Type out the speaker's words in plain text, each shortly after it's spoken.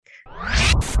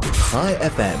High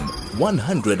FM,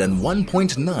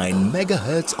 101.9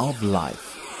 megahertz of life.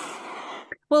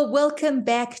 Well, welcome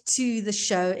back to the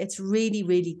show. It's really,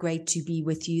 really great to be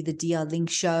with you, the DR Link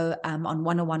Show on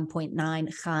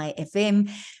 101.9 High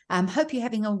FM. Hope you're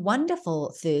having a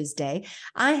wonderful Thursday.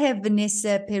 I have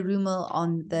Vanessa Perumal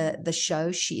on the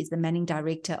show. She is the managing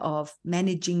director of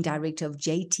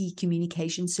JT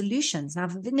Communication Solutions. Now,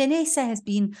 Vanessa has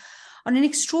been on an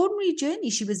extraordinary journey.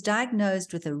 She was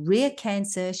diagnosed with a rare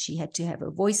cancer. She had to have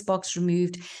her voice box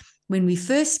removed. When we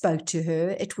first spoke to her,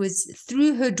 it was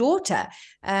through her daughter,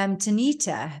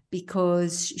 Tanita,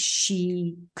 because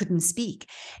she couldn't speak.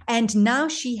 And now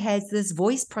she has this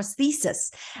voice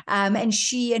prosthesis. And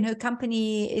she and her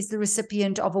company is the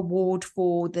recipient of award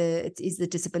for the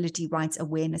Disability Rights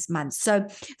Awareness Month. So,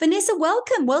 Vanessa,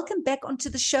 welcome. Welcome back onto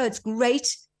the show. It's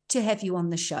great to have you on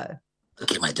the show.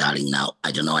 Okay, my darling, now,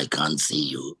 I don't know, I can't see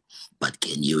you, but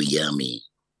can you hear me?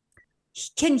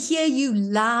 Can hear you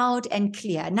loud and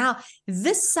clear. Now,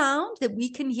 this sound that we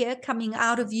can hear coming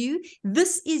out of you,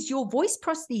 this is your voice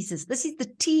prosthesis. This is the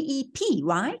TEP,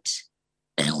 right?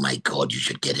 Oh my God, you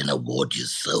should get an award. You're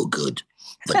so good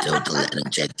for total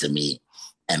laryngectomy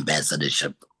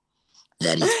ambassadorship.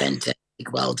 That is fantastic.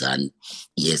 Well done.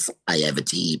 Yes, I have a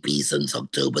TEP since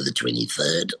October the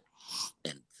 23rd.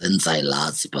 And since I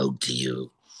last spoke to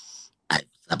you, I've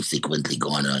subsequently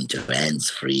gone on to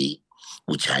hands-free,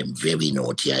 which I'm very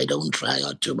naughty. I don't try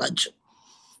out too much.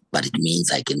 But it means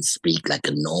I can speak like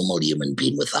a normal human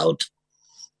being without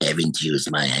having to use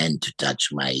my hand to touch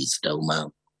my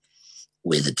stoma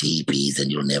where the TEP is,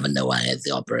 and you'll never know I had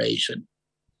the operation.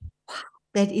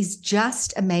 That is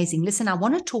just amazing. Listen, I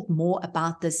want to talk more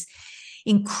about this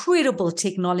incredible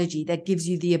technology that gives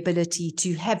you the ability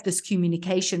to have this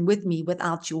communication with me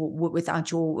without your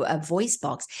voice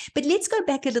box. But let's go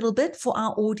back a little bit for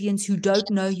our audience who don't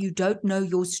know you, don't know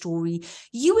your story.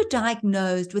 You were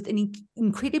diagnosed with an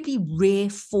incredibly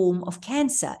rare form of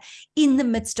cancer in the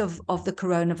midst of the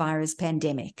coronavirus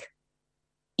pandemic.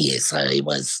 Yes, I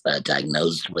was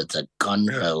diagnosed with a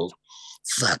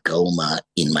chondrosarcoma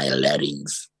in my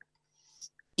larynx.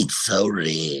 It's so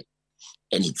rare.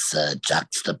 And it's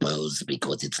juxtaposed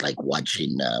because it's like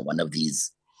watching one of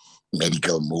these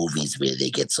medical movies where they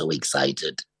get so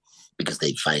excited because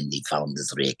they finally found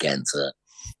this rare cancer.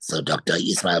 So Dr.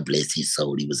 Ismail, bless his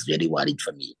soul, he was really worried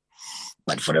for me.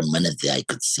 But for a minute there, I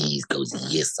could see he goes,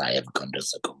 yes, I have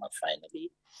chondrosarcoma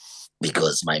finally.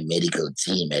 Because my medical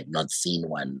team had not seen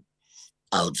one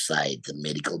outside the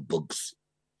medical books.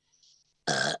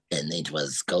 And it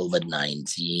was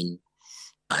COVID-19.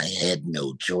 I had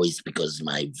no choice because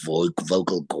my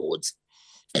vocal cords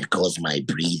had caused my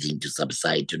breathing to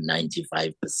subside to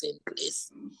 95% less.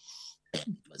 And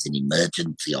it was an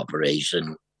emergency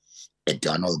operation at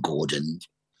Donald Gordon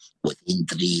within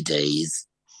 3 days.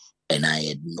 And I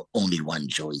had only one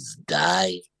choice,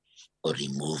 die or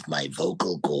remove my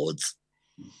vocal cords,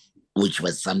 which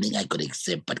was something I could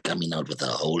accept, but coming out with a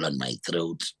hole on my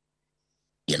throat,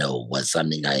 was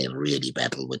something I really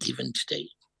battle with even today.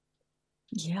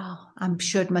 Yeah, I'm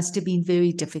sure it must have been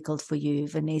very difficult for you,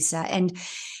 Vanessa. And,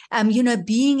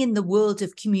 being in the world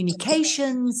of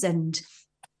communications and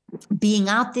being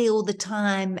out there all the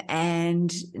time,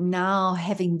 and now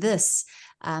having this,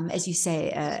 as you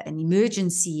say, an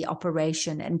emergency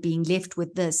operation and being left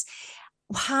with this.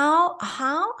 How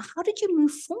did you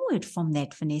move forward from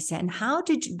that, Vanessa? And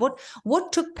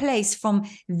what took place from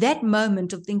that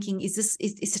moment of thinking, is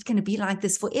it going to be like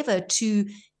this forever, to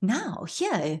now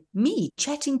here, me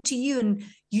chatting to you and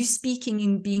you speaking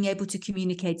and being able to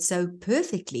communicate so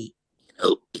perfectly?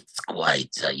 It's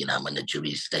quite, I'm in a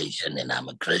Jewish station and I'm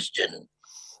a Christian.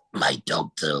 My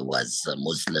doctor was a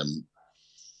Muslim.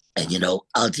 And,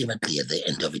 ultimately at the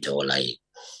end of it all,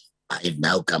 I've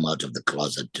now come out of the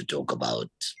closet to talk about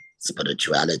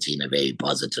spirituality in a very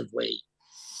positive way.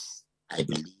 I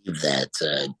believe that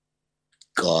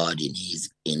God, in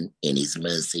His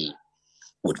mercy,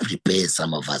 would prepare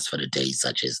some of us for a day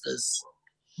such as this.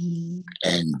 Mm.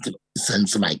 And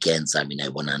since my cancer, I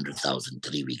won 100,000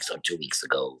 3 weeks or 2 weeks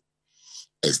ago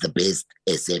as the best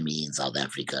SME in South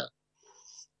Africa.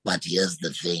 But here's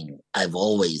the thing, I've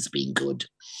always been good.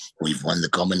 We've won the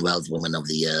Commonwealth Women of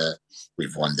the Year.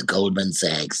 We've won the Goldman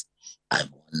Sachs.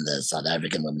 I've won the South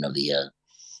African Women of the Year.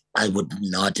 I would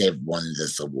not have won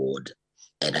this award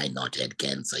had I not had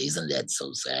cancer. Isn't that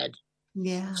so sad?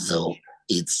 Yeah. So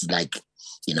it's like,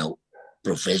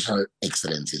 professional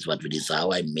excellence is what it is.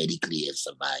 How I medically have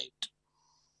survived.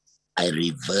 I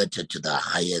reverted to the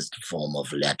highest form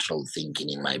of lateral thinking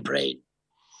in my brain.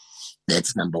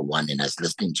 That's number one. And I was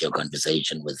listening to your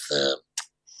conversation with a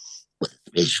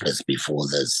specialist before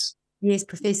this. Yes,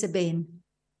 Professor Ben.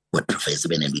 with Professor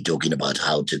Ben, and we're talking about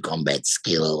how to combat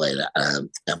skill and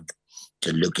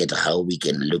to look at how we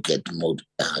can look at more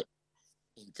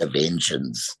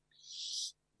interventions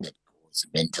that cause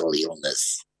mental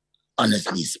illness.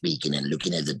 Honestly speaking, and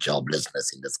looking at the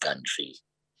joblessness in this country,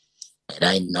 had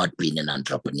I not been an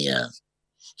entrepreneur,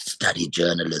 studied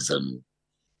journalism,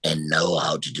 and know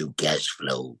how to do cash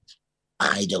flow,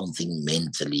 I don't think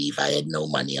mentally, if I had no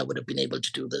money, I would have been able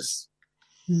to do this.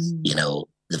 You know,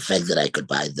 the fact that I could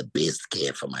buy the best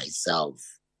care for myself,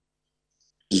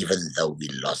 even though we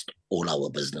lost all our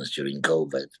business during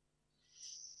COVID,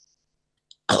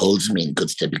 holds me in good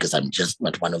stead, because I'm just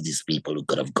not one of these people who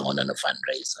could have gone on a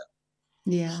fundraiser.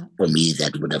 Yeah. For me,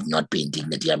 that would have not been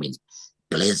dignity. I mean,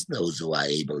 bless those who are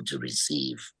able to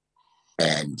receive,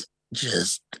 and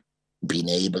just being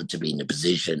able to be in a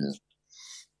position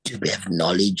to have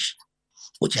knowledge,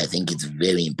 which I think is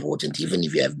very important, even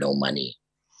if you have no money.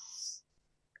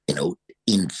 You know,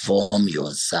 inform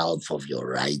yourself of your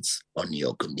rights on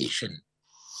your condition.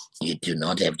 You do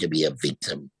not have to be a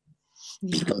victim.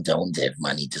 Yeah. People don't have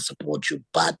money to support you,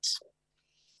 but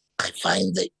I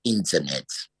find the internet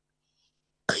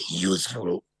a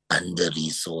useful,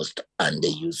 under-resourced,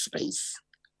 underused space.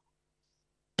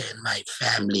 And my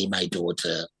family, my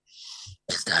daughter,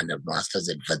 has done a master's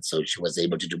at Wits, so she was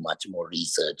able to do much more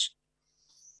research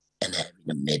and having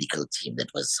a medical team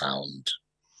that was sound.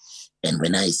 And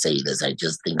when I say this, I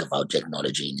just think of how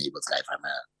technology enables life. I'm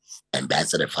an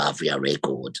ambassador for Africa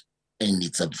Record, and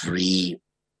it's a free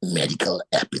medical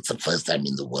app. It's the first time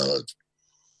in the world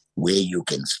where you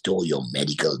can store your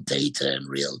medical data in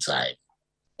real time.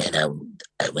 And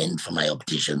I went for my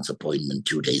optician's appointment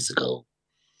 2 days ago.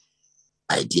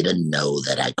 I didn't know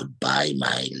that I could buy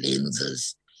my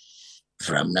lenses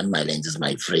from, not my lenses,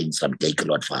 my frames from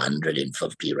Takealot for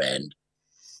 150 Rand,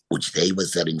 which they were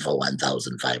selling for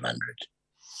 1,500.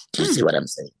 Do you see what I'm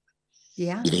saying?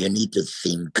 Yeah. You know, you need to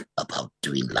think about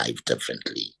doing life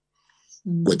differently.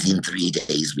 Within 3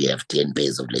 days, we have 10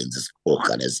 pairs of lenses, all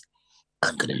colors.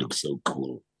 I'm going to look so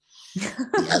cool.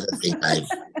 The other thing I've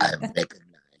recognized,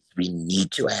 we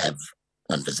need to have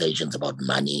conversations about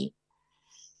money,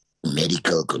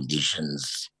 medical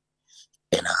conditions,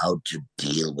 and how to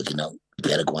deal with, you know,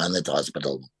 Perumal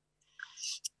Hospital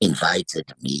invited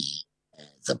me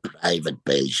as a private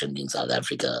patient in South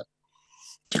Africa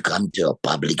to come to a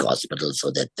public hospital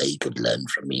so that they could learn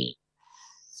from me.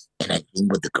 And I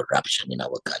think with the corruption in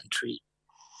our country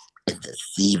and the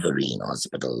thievery in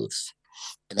hospitals,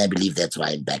 and I believe that's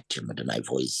why I'm back to my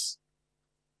voice,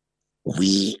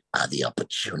 we are the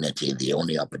opportunity, the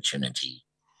only opportunity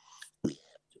we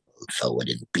have to move forward.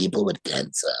 And people with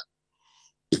cancer,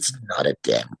 it's not a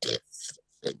damn death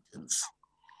sentence.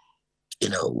 You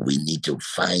know, we need to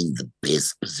find the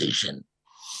best position.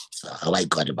 So how I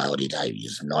got about it, I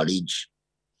use knowledge,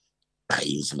 I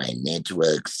use my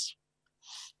networks,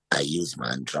 I use my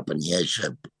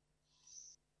entrepreneurship.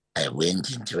 I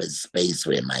went into a space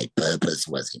where my purpose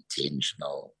was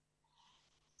intentional.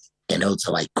 And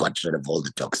also I got rid of all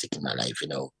the toxic in my life, you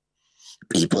know.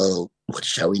 People were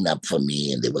showing up for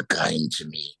me and they were kind to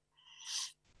me.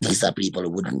 These are people who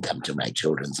wouldn't come to my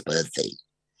children's birthday.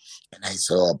 And I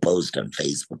saw a post on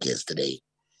Facebook yesterday.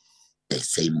 They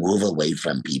say, move away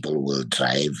from people who will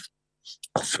drive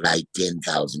or fly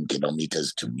 10,000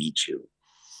 kilometers to meet you,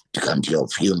 to come to your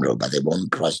funeral, but they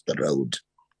won't cross the road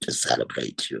to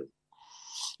celebrate you.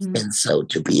 And so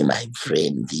to be my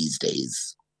friend these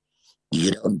days,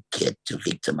 you don't get to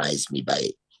victimize me by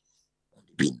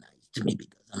being nice to me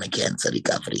because I'm a cancer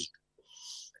recovery.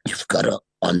 You've got to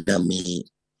honor me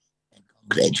and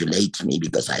congratulate me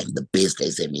because I am the best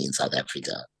SME in South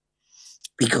Africa,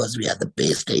 because we are the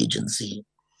best agency,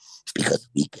 because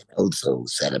we can also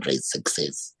celebrate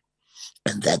success.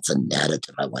 And that's a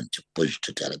narrative I want to push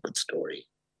to tell a good story.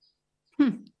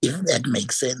 If that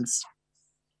makes sense.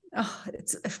 Oh,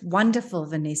 it's wonderful,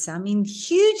 Vanessa. I mean,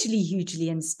 hugely, hugely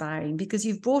inspiring, because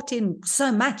you've brought in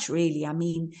so much, really. I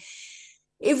mean,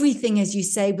 everything, as you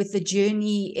say, with the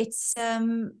journey. It's,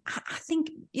 I think,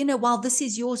 you know, while this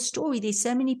is your story, there's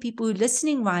so many people who are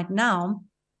listening right now,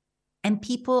 and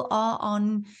people are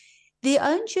on their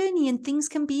own journey, and things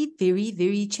can be very,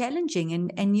 very challenging.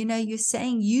 And you know, you're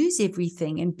saying use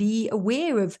everything and be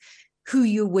aware of who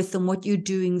you're with and what you're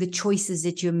doing, the choices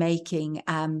that you're making,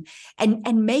 and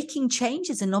making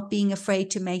changes and not being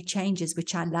afraid to make changes,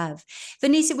 which I love.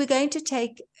 Vanessa, we're going to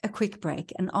take a quick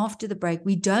break. And after the break,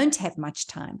 we don't have much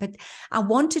time, but I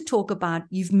want to talk about,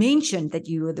 you've mentioned that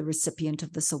you are the recipient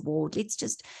of this award. Let's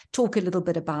just talk a little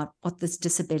bit about what this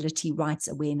Disability Rights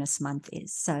Awareness Month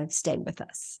is. So stay with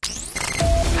us.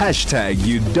 Hashtag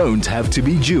you don't have to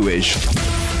be Jewish.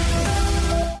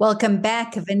 Welcome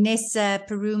back. Vanessa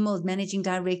Perumal, Managing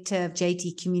Director of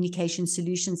JT Communication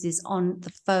Solutions, is on the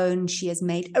phone. She has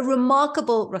made a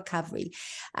remarkable recovery.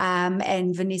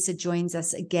 And Vanessa joins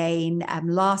us again.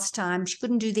 Last time, she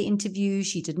couldn't do the interview.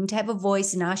 She didn't have a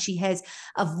voice. Now she has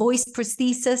a voice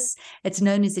prosthesis. It's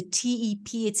known as a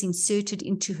TEP. It's inserted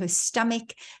into her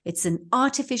stomach. It's an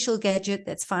artificial gadget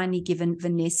that's finally given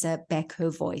Vanessa back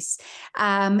her voice.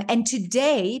 And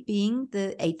today, being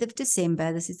the 8th of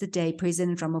December, this is the day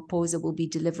President Ramaphosa will be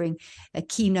delivering a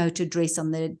keynote address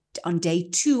on day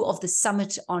 2 of the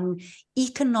Summit on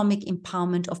Economic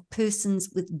Empowerment of Persons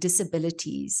with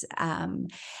Disabilities.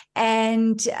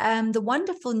 The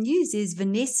wonderful news is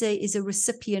Vanessa is a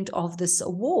recipient of this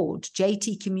award.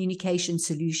 JT Communication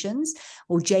Solutions,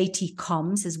 or JT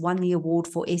Comms, has won the award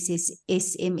for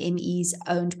SMMEs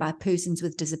owned by persons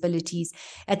with disabilities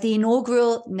at the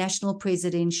inaugural National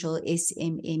Presidential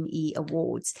SMME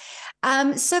Awards.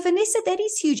 So Vanessa, that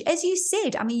is huge. As you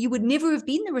said, I mean, you would never have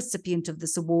been the recipient of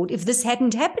this award if this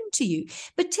hadn't happened to you.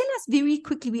 But tell us very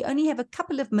quickly, we only have a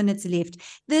couple of minutes left,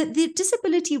 the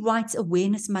Disability Rights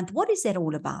Awareness Month, what is that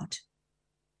all about?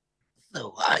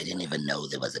 So I didn't even know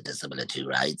there was a disability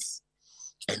rights.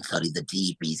 And sorry, the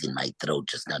DEP's in my throat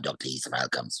just now. Dr. Ismail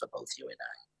comes for both you and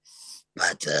I.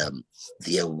 But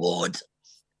the award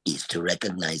is to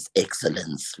recognize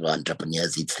excellence for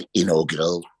entrepreneurs. It's the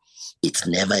inaugural. It's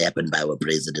never happened by our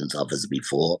president's office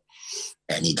before.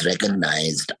 And it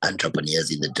recognized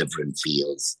entrepreneurs in the different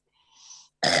fields.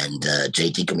 And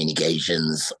JT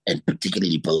Communications, and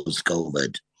particularly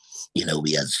post-COVID, you know,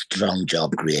 we are a strong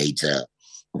job creator.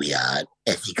 We are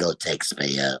ethical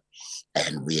taxpayer,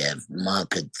 and we have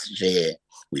market share.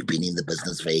 We've been in the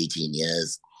business for 18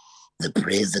 years. The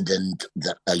president,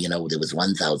 you know, there was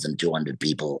 1,200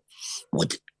 people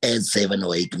with 7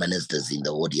 or 8 ministers in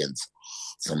the audience.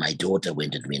 So my daughter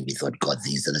went at me and we thought, God,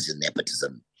 this is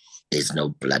nepotism. There's no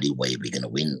bloody way we're going to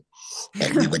win.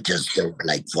 And we were just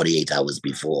like 48 hours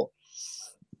before.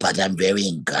 But I'm very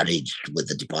encouraged with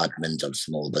the Department of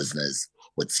Small Business,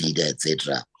 with CEDA,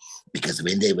 etc. Because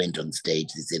when they went on stage,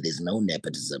 they said there's no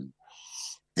nepotism.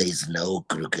 There's no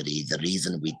crookery. The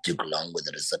reason we took long with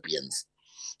the recipients,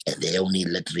 and they only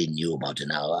literally knew about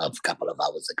a couple of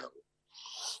hours ago,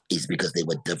 is because they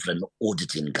were different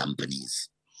auditing companies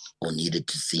who needed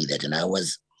to see that. And I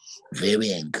was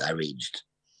very encouraged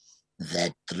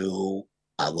that through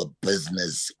our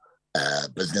businesses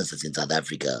in South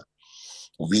Africa,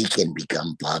 we can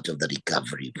become part of the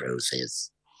recovery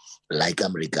process, like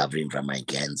I'm recovering from my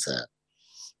cancer.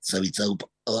 So it's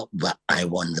I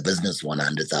won, the business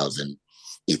 100,000.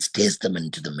 It's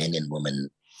testament to the men and women,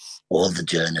 all the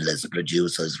journalists,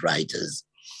 producers, writers.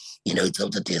 You know, it's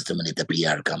also testament that the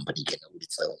PR company can hold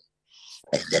its own,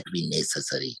 and that we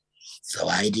necessary. So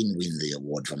I didn't win the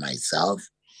award for myself.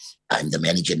 I'm the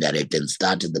managing director and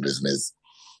started the business,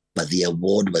 but the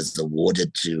award was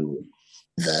awarded to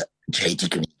the JT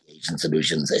Communication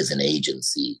Solutions as an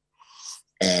agency.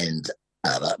 And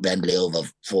apparently over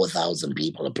 4,000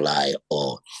 people apply,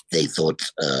 or they thought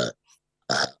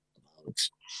about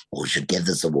who should get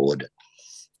this award.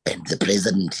 And the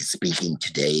president is speaking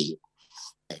today.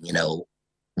 And you know,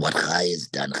 what Chai has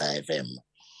done, Chai FM,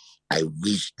 I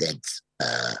wish that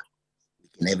we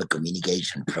can have a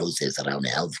communication process around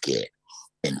healthcare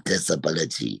and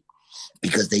disability,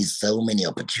 because there's so many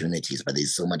opportunities, but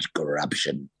there's so much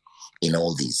corruption in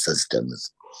all these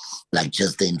systems. Like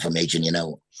just the information, you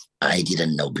know, I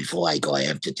didn't know. Before I go, I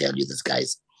have to tell you this,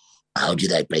 guys. How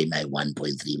did I pay my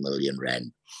 1.3 million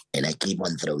rand? And I keep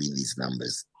on throwing these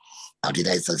numbers. How did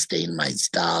I sustain my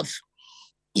staff,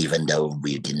 even though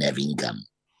we didn't have income?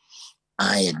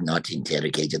 I had not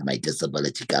interrogated my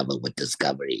disability cover with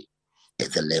Discovery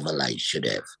at the level I should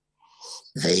have.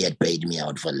 They had paid me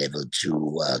out for level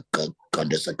 2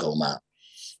 chondrosarcoma.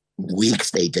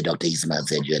 Weeks later, Dr. Ismail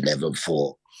said you're level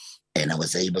 4. And I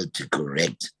was able to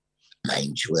correct my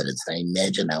insurance. I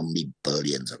imagine how many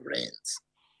billions of rands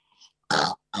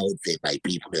are out there by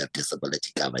people who have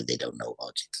disability cover. They don't know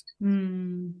about it.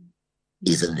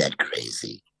 Isn't that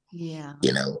crazy? Yeah.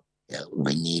 You know,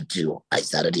 we need to. I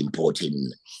started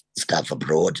importing stuff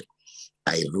abroad.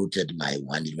 I routed my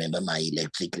one. Remember my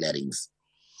electric clearings?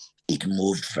 It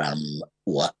moved from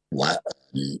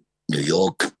New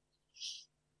York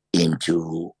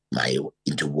into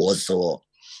Warsaw.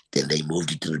 Then they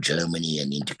moved it to Germany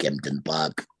and into Kempton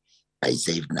Park. I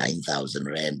saved 9,000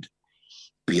 rand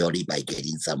purely by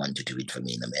getting someone to do it for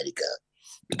me in America,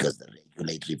 because the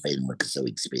regulatory framework is so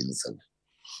expensive.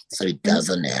 So it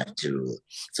doesn't have to.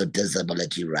 So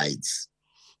disability rights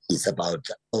is about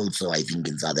also, I think,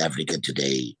 in South Africa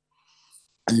today,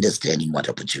 understanding what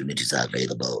opportunities are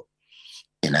available.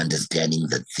 and understanding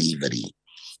the thievery.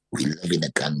 We live in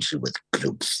a country with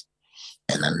crooks,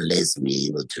 and unless we're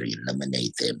able to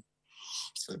eliminate them.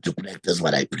 So to practice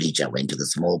what I preach, I went to the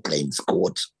small claims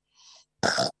court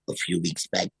a few weeks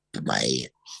back. My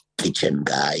kitchen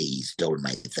guy, he stole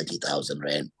my 30,000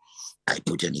 rand. I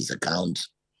put in his account,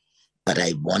 but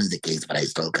I won the case, but I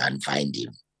still can't find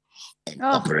him. And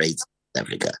operates in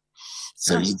Africa.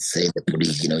 So he'd say the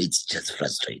police, it's just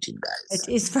frustrating, guys.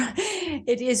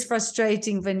 It is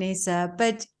frustrating, Vanessa,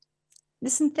 but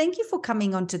listen, thank you for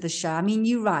coming onto the show. I mean,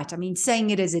 you're right. I mean,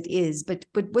 saying it as it is, but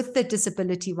with the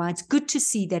disability rights, good to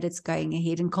see that it's going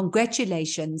ahead, and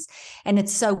congratulations. And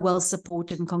it's so well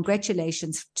supported, and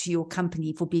congratulations to your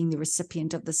company for being the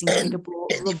recipient of this incredible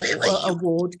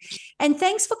award. And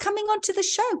thanks for coming onto the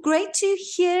show. Great to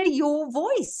hear your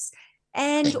voice,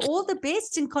 and all the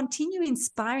best, and continue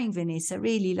inspiring, Vanessa.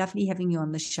 Really lovely having you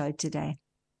on the show today.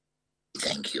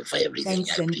 Thank you for everything.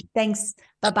 Thanks.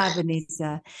 Bye-bye,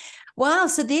 Vanessa. Wow,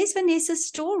 so there's Vanessa's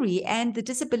story and the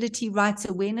Disability Rights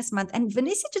Awareness Month. And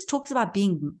Vanessa just talks about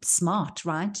being smart,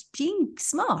 right? Being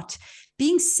smart,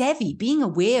 being savvy, being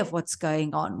aware of what's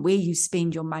going on, where you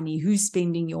spend your money, who's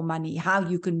spending your money, how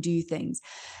you can do things.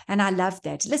 And I love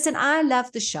that. Listen, I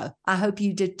love the show. I hope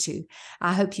you did too.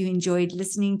 I hope you enjoyed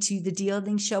listening to the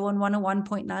DL Show on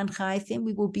 101.9 Chai FM.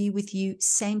 We will be with you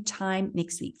same time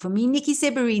next week. For me, Nikki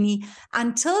Seberini.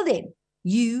 Until then,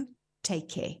 you take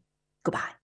care. Goodbye.